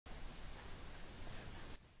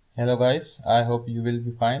Hello guys, I hope you will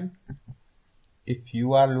be fine. If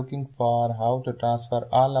you are looking for how to transfer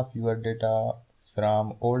all of your data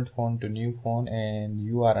from old phone to new phone and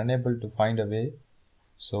you are unable to find a way,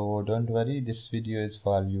 so don't worry, this video is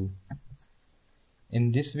for you.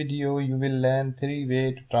 In this video you will learn 3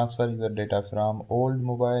 ways to transfer your data from old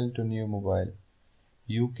mobile to new mobile.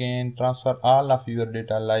 You can transfer all of your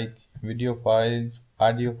data like video files,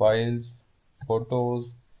 audio files,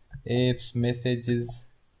 photos, apps, messages,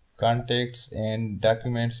 contacts and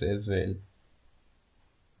documents as well.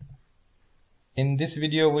 In this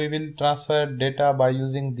video we will transfer data by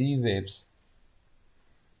using these apps.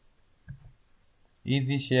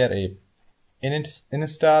 Easy Share app.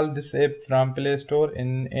 Install this app from Play Store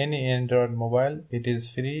in any Android mobile. It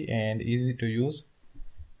is free and easy to use.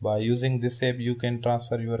 By using this app you can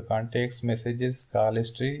transfer your contacts, messages, call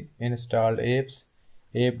history, installed apps,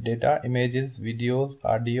 app data, images, videos,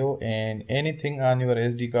 audio and anything on your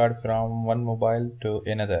SD card from one mobile to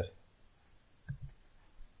another.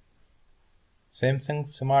 Samsung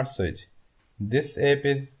Smart Switch. This app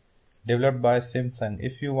is developed by Samsung.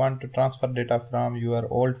 If you want to transfer data from your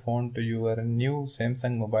old phone to your new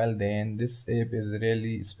Samsung mobile, then this app is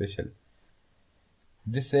really special.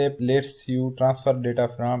 This app lets you transfer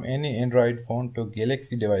data from any Android phone to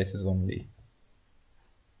Galaxy devices only.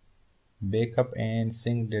 Backup and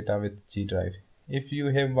sync data with G Drive. If you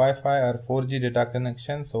have Wi-Fi or 4G data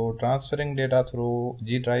connection, so transferring data through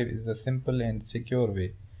G Drive is a simple and secure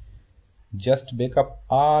way. Just backup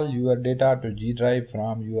all your data to G Drive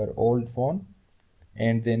from your old phone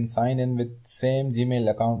and then sign in with same Gmail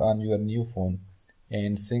account on your new phone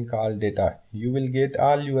and sync all data. You will get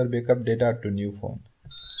all your backup data to new phone.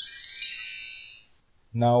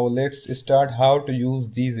 Now let's start how to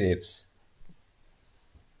use these apps.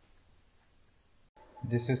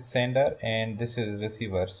 This is sender and this is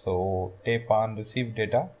receiver. So tap on receive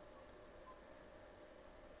data.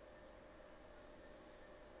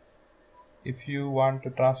 If you want to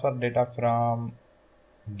transfer data from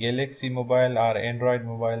Galaxy mobile or Android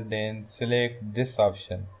mobile, then select this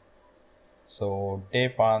option. So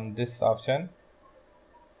tap on this option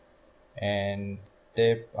and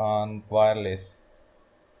tap on wireless.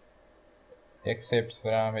 Accept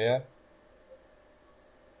from here.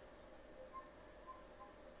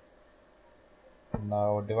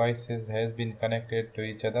 Now devices has been connected to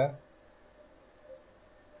each other.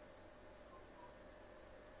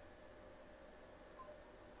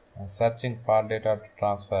 Searching for data to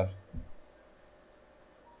transfer.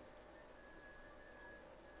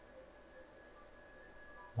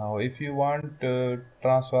 Now if you want to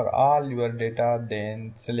transfer all your data,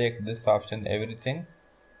 then select this option everything,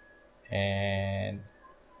 and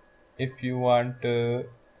if you want to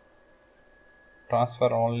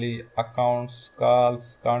transfer only accounts,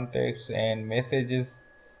 calls, contacts and messages,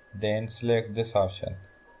 then select this option.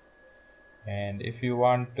 And if you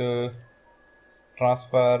want to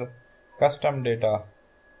transfer custom data,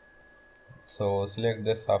 so select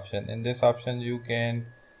this option. In this option you can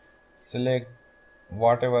select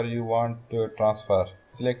whatever you want to transfer.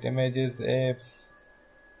 Select images, apps,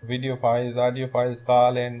 video files, audio files,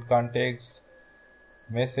 call and contacts,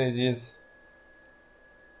 messages.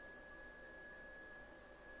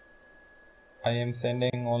 I am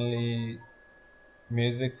sending only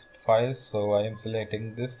music files, so I am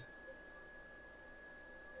selecting this.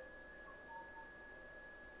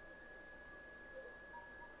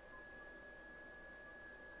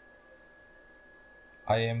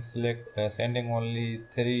 I am sending only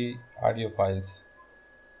 3 audio files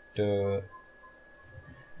to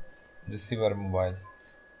receiver mobile.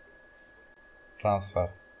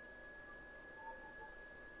 Transfer.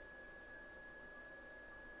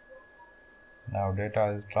 Now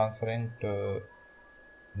data is transferring to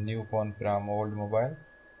new phone from old mobile.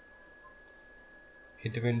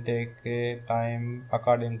 It will take a time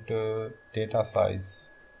according to data size.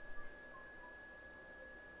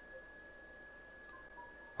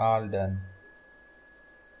 All done.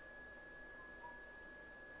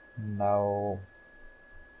 Now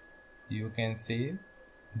you can see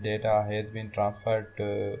data has been transferred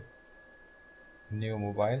to new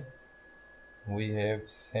mobile. We have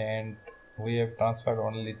transferred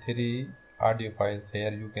only 3 audio files.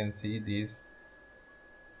 Here you can see these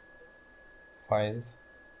files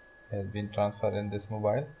has been transferred in this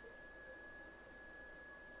mobile.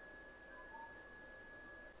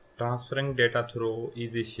 Transferring data through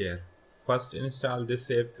Easy Share. First install this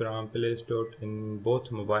app from Play Store in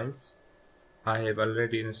both mobiles. I have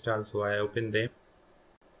already installed, so I open them.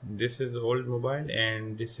 This is old mobile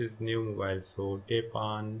and this is new mobile, so tap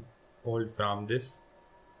on old from this.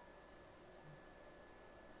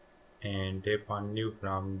 and tap on new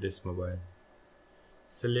from this mobile.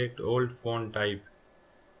 Select old phone type.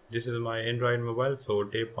 This is my Android mobile, so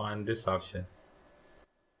tap on this option.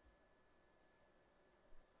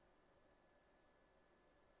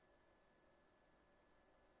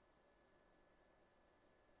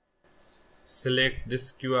 Select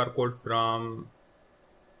this QR code from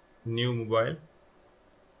new mobile.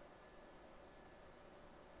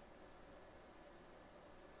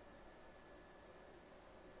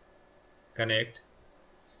 Connect.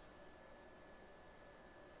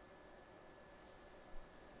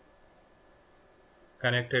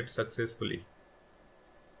 Connected successfully.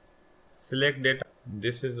 Select data.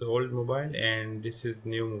 This is old mobile and this is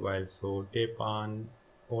new mobile, so tap on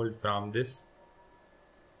old from this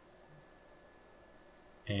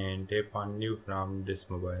and tap on new from this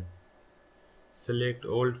mobile. Select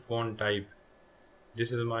old phone type.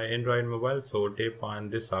 This is my Android mobile, so tap on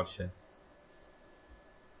this option.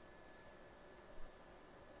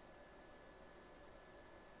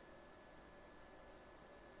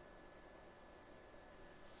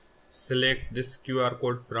 Select this QR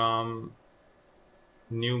code from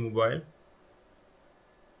new mobile.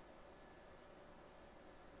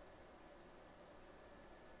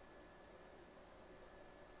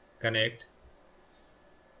 Connect.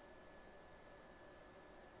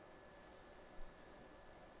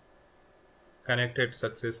 Connected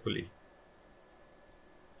successfully.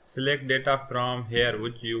 Select data from here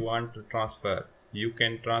which you want to transfer. You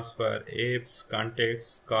can transfer apps,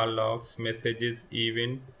 contacts, call logs, messages,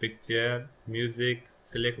 event, picture, music.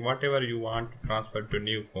 Select whatever you want to transfer to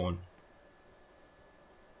new phone.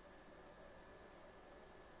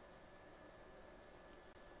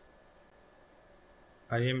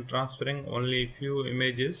 I am transferring only few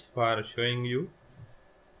images for showing you.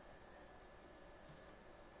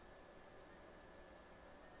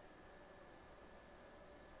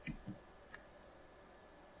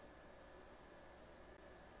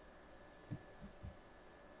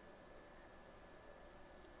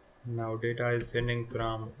 Now data is sending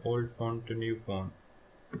from old phone to new phone.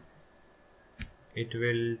 It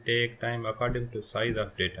will take time according to size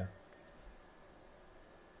of data.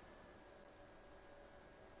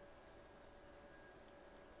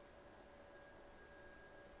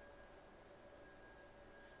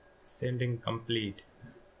 Sending complete.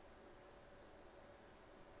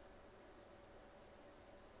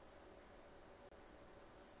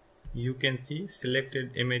 You can see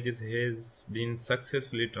selected images has been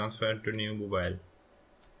successfully transferred to new mobile.